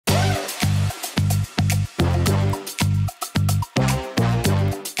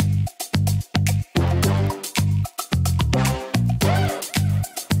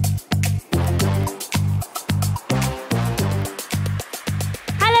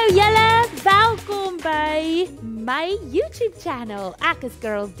by my YouTube channel. Ek is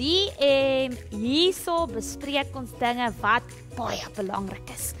Girl D en hierso bespreek ons dinge wat baie belangrik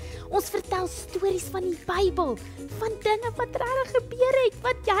is. Ons vertel stories van die Bybel, van dinge wat regtig gebeur het,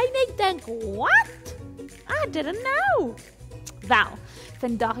 wat jy net dink, "What? I didn't know." Wel,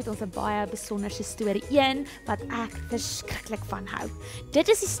 vandag het ons 'n baie besonderse storie, een wat ek verskriklik van hou. Dit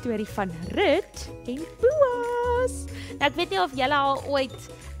is die storie van Rut en Boas. Nou ek weet nie of julle al ooit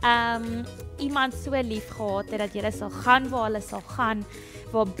iemand so lief gehad het dat julle sal gaan waar hulle sal gaan,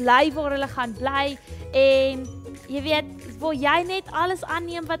 waar hulle gaan bly en jy weet, waar jy net alles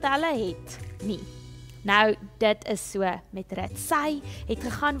aanneem wat hulle het. Nee. Nou, dit is so met Rut. Sy het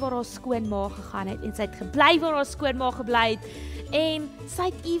gegaan waar haar skoonma gegaan het en sy het gebly waar haar skoonma gebly het en sy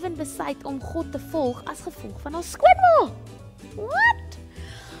het even besluit om God te volg as gevolg van haar skoonma. What?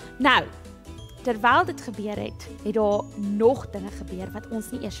 Nou, terwyl dit gebeur het, het daar nog dinge gebeur wat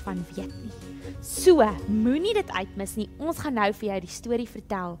ons nie eers van weet nie. So, moenie dit uitmis nie. Ons gaan nou vir jou die storie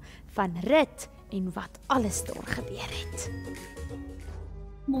vertel van Rut en wat alles daar gebeur het.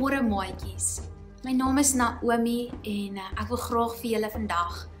 Môre maatjies. My naam is Naomi en ek wil graag vir julle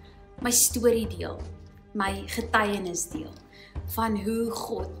vandag my storie deel, my getuienis deel van hoe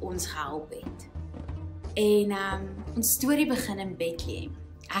God ons gehelp het. En ons storie begin in Bethlehem.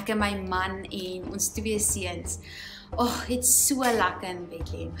 Ek en my man en ons 2 seuns, het so lekker in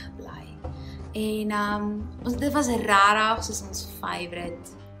Bethlehem gebly. En dit was regtig soos ons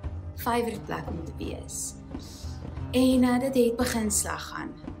favorite plek om te wees. En dit het begin sleg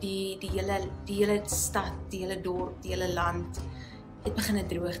gaan. Die hele stad, die hele dorp, die hele land het begin 'n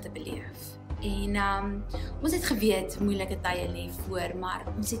droogte beleef. En ons het geweet moeilike tye lê voor, maar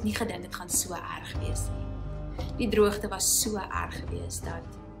ons het nie gedink dit gaan so erg wees nie. Die droogte was so erg geweest dat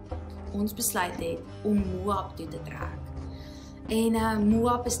ons besluit het om Moab toe te trek. En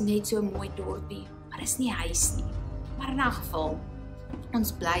Moab is net so 'n mooi dorpie, maar is nie huis nie. Maar in 'n geval,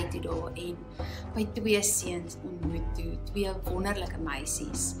 ons bly toe daar en my 2 seuns ontmoet toe 2 wonderlike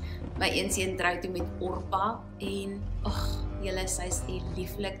meisies. My een seun trou toe met Orpa en julle, sy is die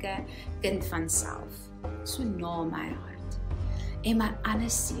lieflike kind van self. So na my hart. En my ander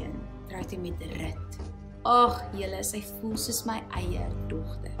seun trou toe met Rut. Julle, sy voel soos my eie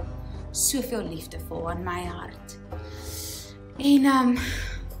dogter. Soveel liefde vir haar in my hart. En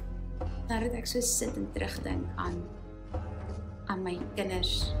daar het ek so sit en terugdink aan my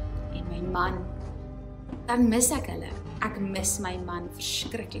kinders en my man, dan mis ek hulle. Ek mis my man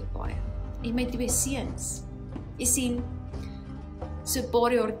verskriklik baie. En my 2 seuns. Jy sien, so 'n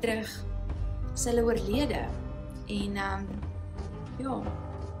paar jaar terug is hulle oorlede. En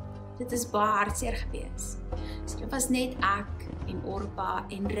dit is baie hartseer gewees. So dit was net ek en Orpa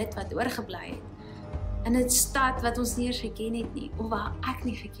en Rut wat oorgebly het. In 'n stad wat ons nie eens geken het nie, of waar ek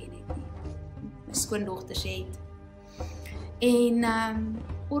nie geken het nie. My skoondogters het. En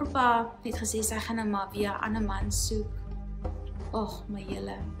Orpa het gesê sy gaan nou maar weer 'n ander man soek. My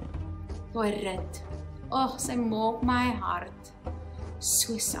julle, daai Rut. Sy maak my hart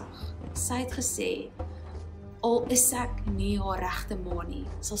so sag. Sy het gesê, al is ek nie haar regte ma nie,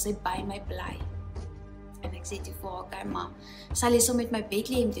 sal sy by my bly. En ek sê toe vir haar, okay, maar sal jy saam met my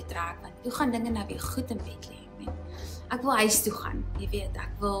Bethlehem toe trek, want hoe gaan dinge nou weer goed in Bethlehem? En ek wil huis toe gaan, jy weet,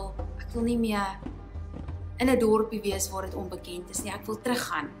 ek wil nie meer in 'n dorpie wees waar dit onbekend is nie. Ek wil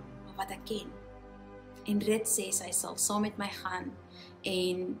teruggaan na wat ek ken. En Rut sê sy sal saam met my gaan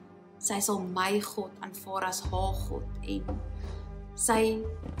en sy sal my God aanvaar as haar God en sy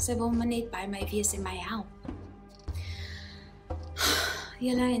wil maar net by my wees en my help.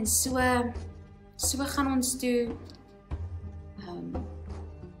 Julle, en so gaan ons toe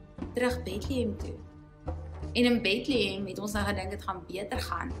terug Bethlehem toe. En in Bethlehem het ons nou gedink dit gaan beter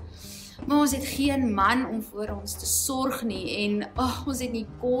gaan. Maar ons het geen man om vir ons te sorg nie en ons het nie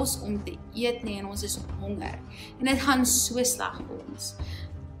kos om te eet nie en ons is honger. En dit gaan so sleg vir ons.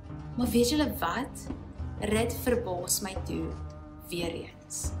 Maar weet julle wat? Rut verbaas my toe weer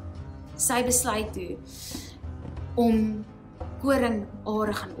eens. Sy besluit toe om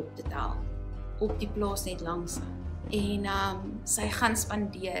koringare gaan op te tel op die plaas net langs. En sy gaan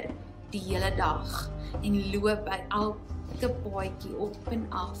spandeer die hele dag en loop by elke paadjie op en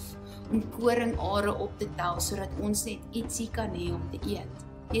af om koringare op te tel, sodat ons net ietsie kan hê om te eet.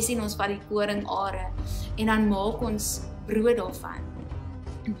 Jy sien, ons vat die koringare en dan maak ons brood daarvan.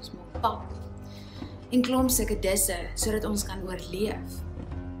 En ons maak pap. En klomp sulke disse, sodat ons kan oorleef.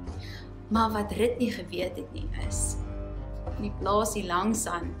 Maar wat Rut nie geweet het nie is, die plaas hier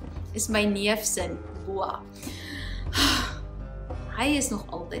langsaan is my neef se Boa. Hy is nog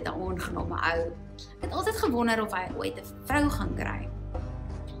altyd 'n ongenome ou. Ek het altyd gewonder of hy ooit 'n vrou gaan kry.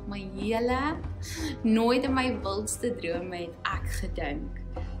 maar julle, nooit in my wildste drome het ek gedink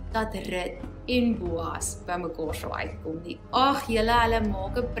dat Rut en Boas by mekaar sou uitkom nie. Ag, julle, hulle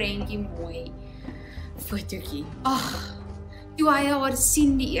maak 'n prentjie mooi. Fotootjie. Ag, toe hy haar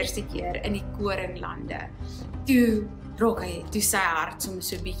sien die eerste keer in die koringlande, toe sy hart soms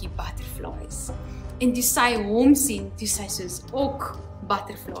so 'n bietjie butterflies. En toe sy hom sien, toe sy soos ook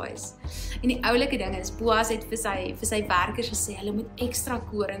butterflies. En die oulike ding is, Boas het vir sy werkers gesê, hulle moet ekstra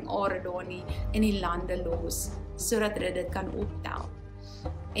koringare daar in die lande los, sodat hulle dit kan optel.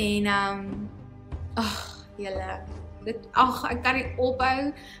 En, julle, ek kan nie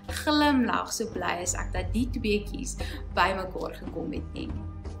ophou glimlag, so bly is ek dat die tweeetjies by mekaar gekom het nie.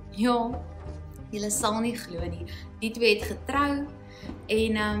 Ja, julle sal nie glo nie, die twee het getrou,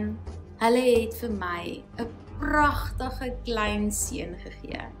 en hulle het vir my 'n pragtige klein seun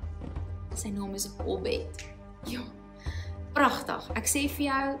gegee. Sy naam is Obed. Ja, pragtig. Ek sê vir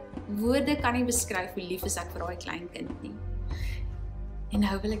jou, woorde kan nie beskryf hoe lief is ek vir daai klein kind nie. En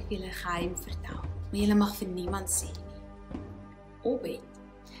nou wil ek vir julle 'n geheim vertel, maar julle mag vir niemand sê nie. Obed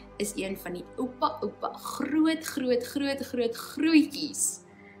is een van die groot grootjies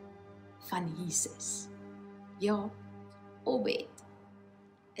van Jesus. Ja, Obed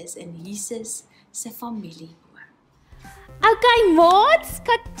is in Jesus se familie. Okay, maats,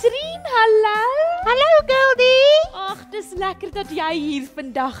 Katrien, hallo. Hallo, Goldie. Ag, dis lekker dat jy hier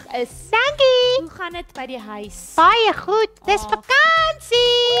vandag is. Dankie. Hoe gaan dit by die huis? Baie goed, dis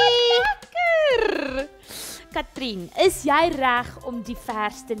vakansie. Lekker. Katrien, is jy reg om die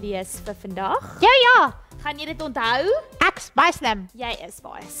vers te lees vir vandag? Ja. Gaan jy dit onthou? Ek's baie slim. Jy is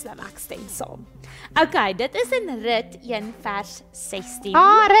baie slim, ek stem saam. Okay, dit is in Rut 1 vers 16.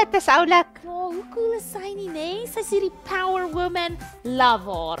 Rut is oulik. Ja, hoe cool is sy nie, nee? Sy is hierdie power woman, love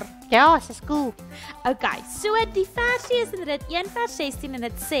haar. Ja, sy's cool. Okay, so die versie is in Rut 1 vers 16 en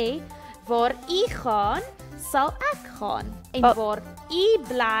dit sê, waar u gaan, sal ek gaan. En waar u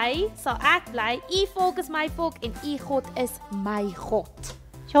bly, sal ek bly. U volk is my volk en u God is my God.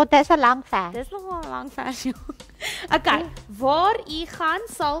 Ja, dis 'n lang vers. Dis nog 'n lang vers. Okay, waar u gaan,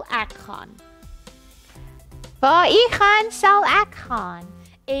 sal ek gaan. Waar u gaan, sal ek gaan.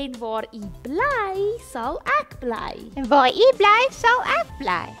 En waar u bly, sal ek bly. En waar u bly, sal ek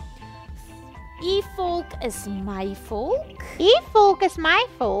bly. U volk is my volk. U volk is my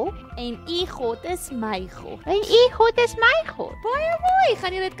volk. En u God is my God. En u God is my God. Baie mooi,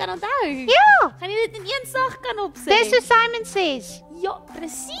 gaan jy dit kan onthou? Ja. Gaan jy dit in een slag kan opsit? Dis hoe Simon says. Ja,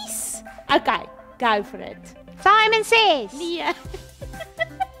 presies. Okay, go for it. Simon says. Nee.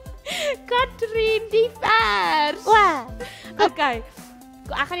 Katrien, die vers. Okay.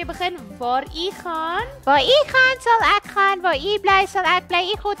 Ek gaan jy begin. Waar u gaan? Waar u gaan, sal ek gaan. Waar u bly, sal ek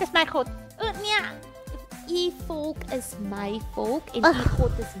bly. U God is my God. Nee. U volk is my volk en u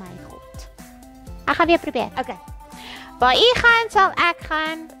God is my God. Ek gaan weer probeer. Okay. Waar u gaan, sal ek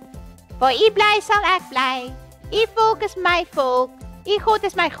gaan. Waar u bly, sal ek bly. U volk is my volk. U God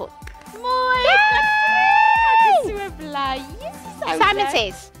is my God. Mooi. Ek is so bly. Simon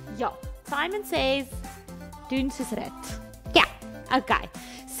says. Ja, Simon says, doen soos Rut. Ja. Okay.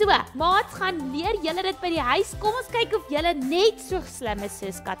 So, maats, gaan leer julle dit by die huis. Kom ons kyk of julle net so slim is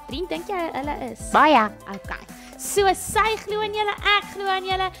soos Katrien. Dink jy hulle is? Baie. Okay. So, sy glo in julle, ek glo in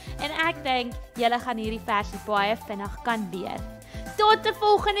julle en ek dink julle gaan hierdie versie baie vinnig kan leer. Tot die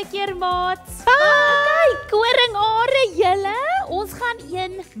volgende keer, maats. Okay, koringare julle. Ons gaan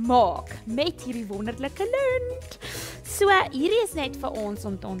een maak met hierdie wonderlike lint. So, hierdie is net vir ons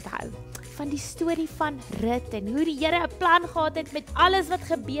om te onthou van die storie van Rut en hoe die Here 'n plan gehad het met alles wat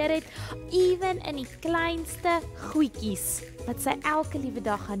gebeur het, ewen in die kleinste goedjies wat sy elke liewe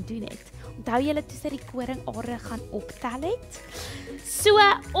dag gaan doen het. Onthou julle toe sy die koringare gaan optel het? So,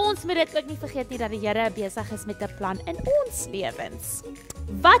 ons moet dit ook nie vergeet nie dat die Here besig is met 'n plan in ons lewens.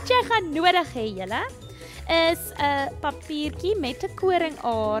 Wat jy gaan nodig hê julle is 'n papiertjie met 'n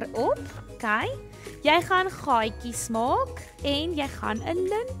koringaar op, okay? Jy gaan gaatjies maak en jy gaan 'n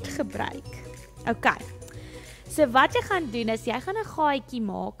lint gebruik. Okay. So wat jy gaan doen is jy gaan 'n gaatjie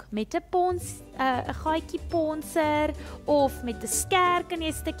maak met 'n gaatjie ponser of met 'n skerp en jy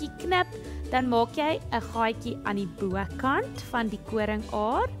 'n stukkie knip, dan maak jy 'n gaatjie aan die bokant van die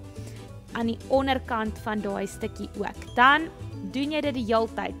koringaar, aan die onderkant van daai stukkie ook. Dan doen jy dit die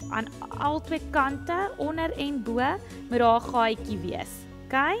heeltyd aan albei kante, onder en bo, met daai gaatjie wees.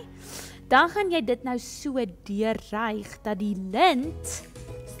 Okay? Dan gaan jy dit nou so deurryg dat die lint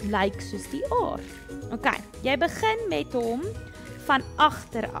lyk soos die aar. Okay, jy begin met hom van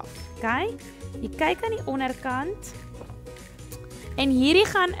agter af, okay? Jy kyk aan die onderkant en hierdie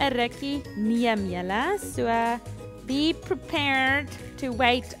gaan 'n rukkie neem julle, so be prepared to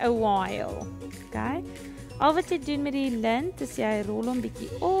wait a while. Okay? Al wat jy doen met die lint is jy rol hom bietjie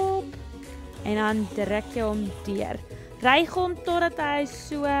op en dan druk jy hom deur. Ryg hom totdat hy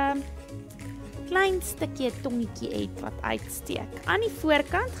so klein stukkie tongetjie het wat uitsteek. Aan die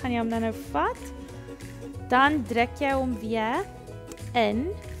voorkant gaan jy hom dan nou vat. Dan druk jy hom weer in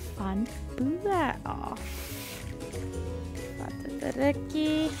van bo af. Vat dit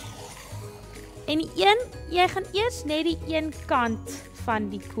rukkie. En jy gaan eers net die een kant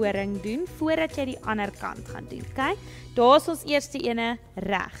van die koring doen voordat jy die ander kant gaan doen, okay? Daar is ons eerste ene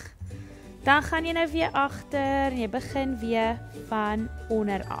reg. Dan gaan jy nou weer agter en jy begin weer van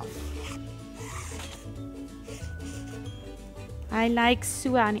onder af. Hy lyk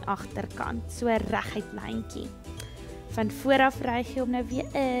so aan die agterkant, so reguit lyntjie. Van vooraf ry jy hom nou weer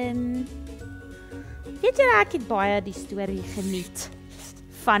in. Weet jy, ek het baie die storie geniet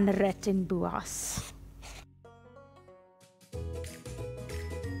van Rut en Boas.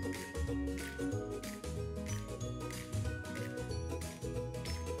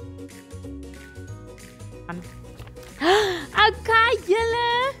 Okay, julle,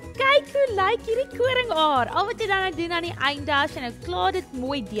 kyk hoe lyk hierdie koringaar. Al wat jy dan nou doen aan die einde, as jy nou klaar dit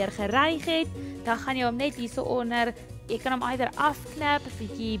mooi deurgeryg het, dan gaan jy hom net hierso onder, jy kan hom either afknip, 'n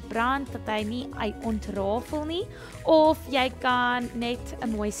bietjie brand, dat hy nie ontrafel nie, of jy kan net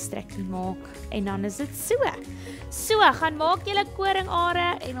 'n mooi strikkie maak, en dan is dit so. So, gaan maak julle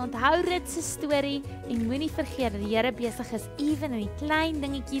koringare, en onthou Rut se storie, en moenie vergeet dat die Here besig is, even in die klein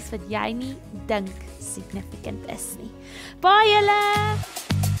dingetjies wat jy nie dink significant is nie. Bye julle!